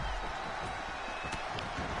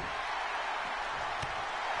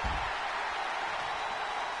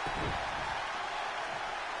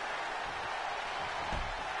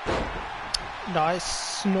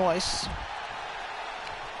 Nice, nice.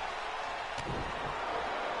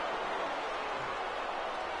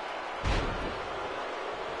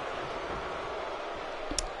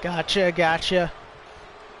 Gotcha, gotcha.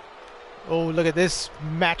 Oh, look at this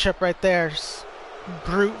matchup right there.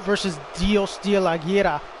 Brute versus Dios de la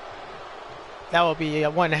Guerra. That will be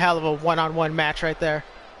one hell of a one-on-one match right there.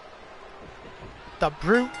 The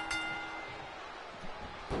Brute.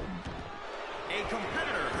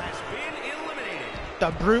 The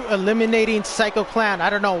Brute eliminating Psycho Clown. I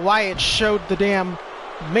don't know why it showed the damn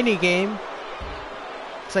mini game.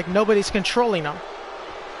 It's like nobody's controlling them.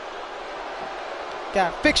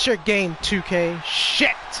 Gotta fix your game, 2K.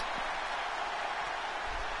 Shit.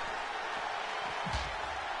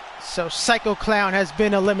 So Psycho Clown has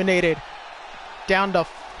been eliminated down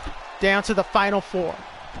to the final four.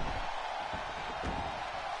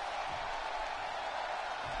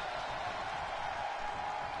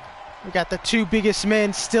 We got the two biggest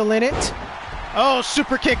men still in it. Oh,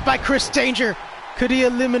 super kick by Chris Danger. Could he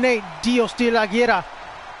eliminate Dios de la Guerra?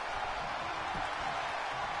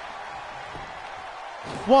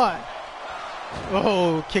 One.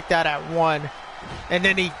 Oh, kicked out at one. And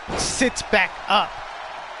then he sits back up.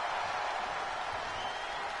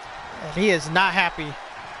 And he is not happy.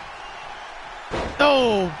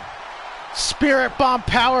 Oh, Spirit Bomb,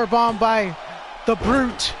 Power Bomb by the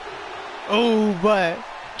Brute. Oh, but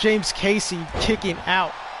James Casey kicking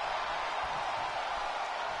out.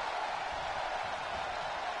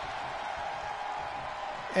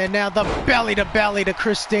 And now the belly to belly to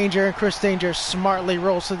Chris Danger, and Chris Danger smartly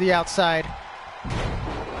rolls to the outside.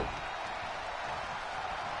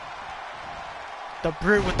 The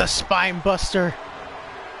Brute with the spine buster.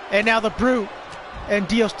 And now the Brute and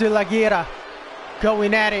Dios de la Guerra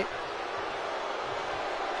going at it.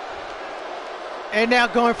 And now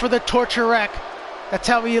going for the torture rack. That's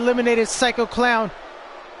how we eliminated Psycho Clown.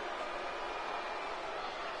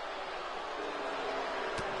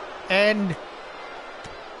 And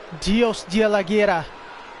Dios de la Guerra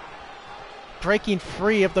breaking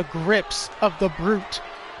free of the grips of the Brute.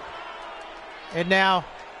 And now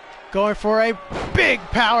going for a big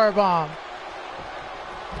power bomb.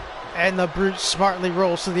 And the Brute smartly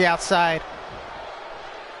rolls to the outside.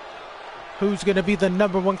 Who's going to be the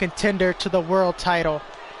 #1 contender to the world title?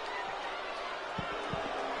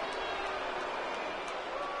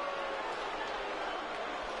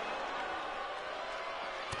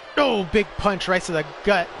 Oh, big punch right to the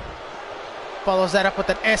gut. Follows that up with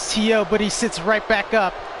an STO, but he sits right back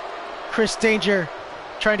up. Chris Danger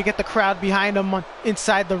trying to get the crowd behind him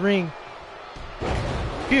inside the ring.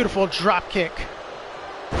 Beautiful drop kick.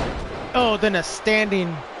 Oh, then a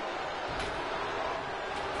standing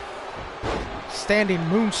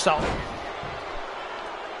moonsault.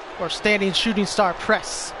 Or standing shooting star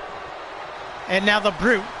press. And now the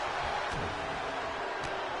Brute.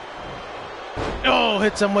 Oh,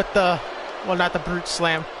 hits him with the, well, not the Brute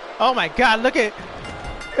slam. Oh my God, look at,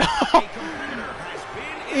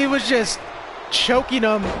 he was just choking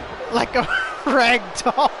him like a rag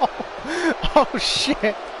doll. Oh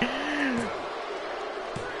shit.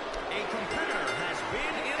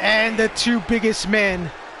 And the two biggest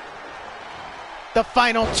men, the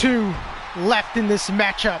final two left in this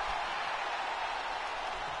matchup.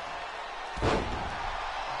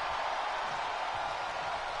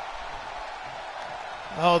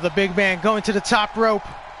 Oh, the big man going to the top rope.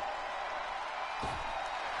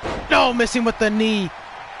 No, missing with the knee.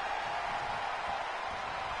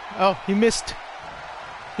 Oh, he missed.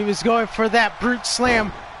 He was going for that Brute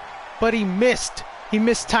slam, but he missed. He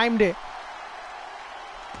mistimed it.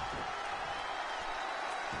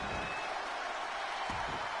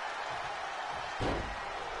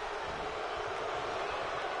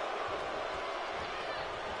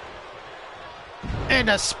 And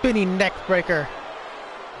a spinning neck breaker.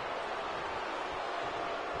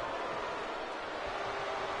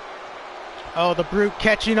 Oh, the Brute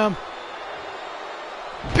catching him.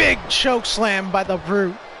 Big choke slam by the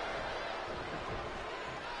Brute.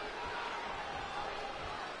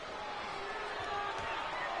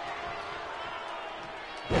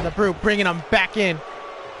 And the Brute bringing him back in.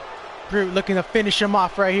 Brute looking to finish him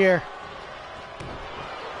off right here.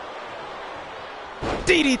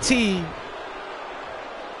 DDT.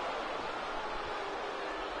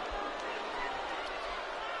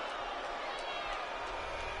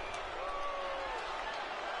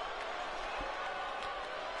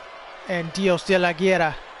 And Dios de la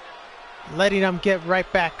Guerra letting him get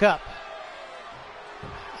right back up.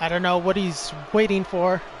 I don't know what he's waiting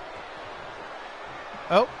for.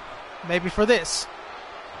 Oh, maybe for this.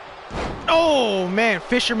 Oh man,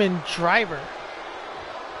 fisherman driver.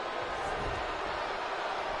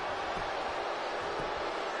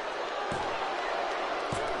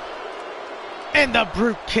 And the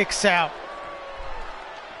Brute kicks out.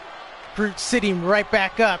 Brute sitting right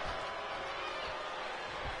back up.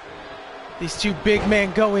 These two big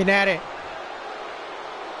men going at it.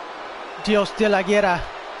 Dios de la Guerra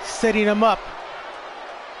setting him up.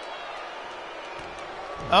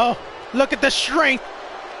 Oh, look at the strength.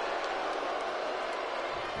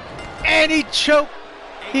 And he choked.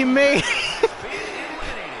 He made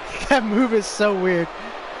that move is so weird.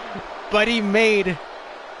 But he made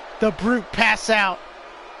the Brute pass out.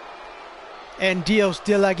 And Dios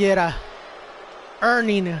de la Guerra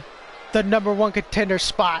earning the #1 contender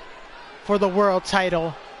spot for the world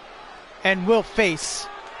title, and will face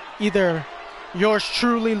either yours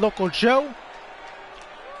truly, Local Joe,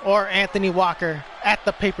 or Anthony Walker at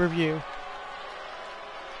the pay-per-view.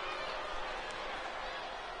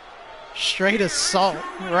 Straight assault,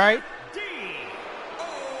 right?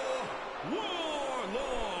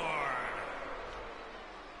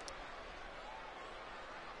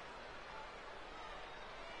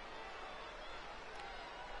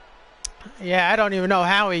 Yeah, I don't even know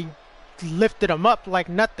how he lifted him up like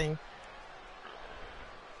nothing.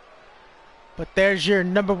 But there's your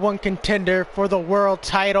 #1 contender for the world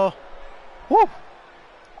title. Woo!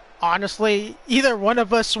 Honestly, either one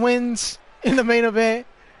of us wins in the main event.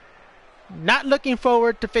 Not looking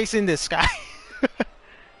forward to facing this guy.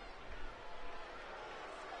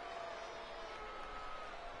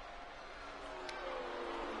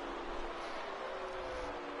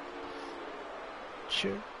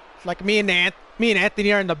 Sure. Like me and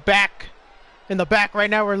Anthony are in the back right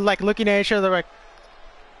now. We're like looking at each other like,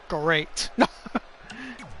 great.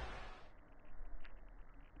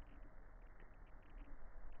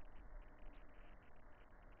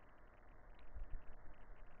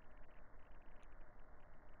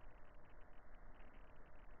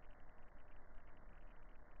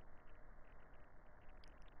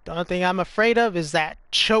 The only thing I'm afraid of is that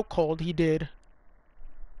chokehold he did.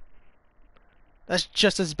 That's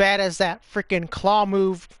just as bad as that freaking claw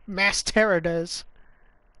move Mass Terror does.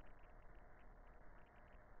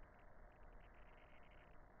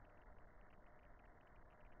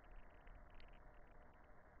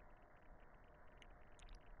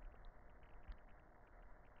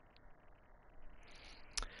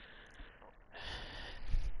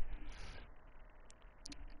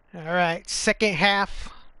 Alright, second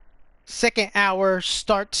half, second hour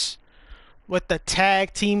starts with the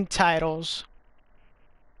tag team titles.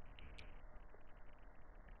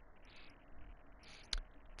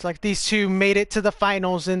 It's like these two made it to the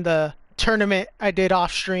finals in the tournament I did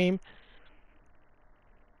off stream.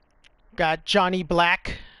 Got Johnny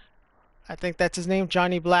Black, I think that's his name,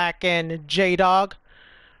 Johnny Black, and J-Dog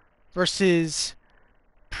versus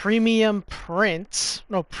Premium Prince,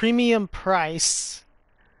 no, Premium Price,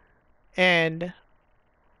 and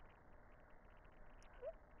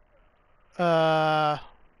I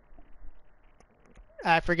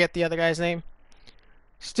forget the other guy's name.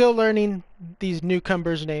 Still learning these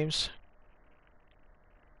newcomers' names.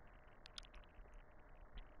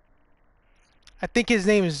 I think his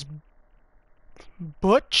name is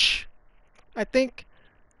Butch, I think.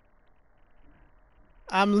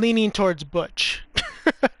 I'm leaning towards Butch.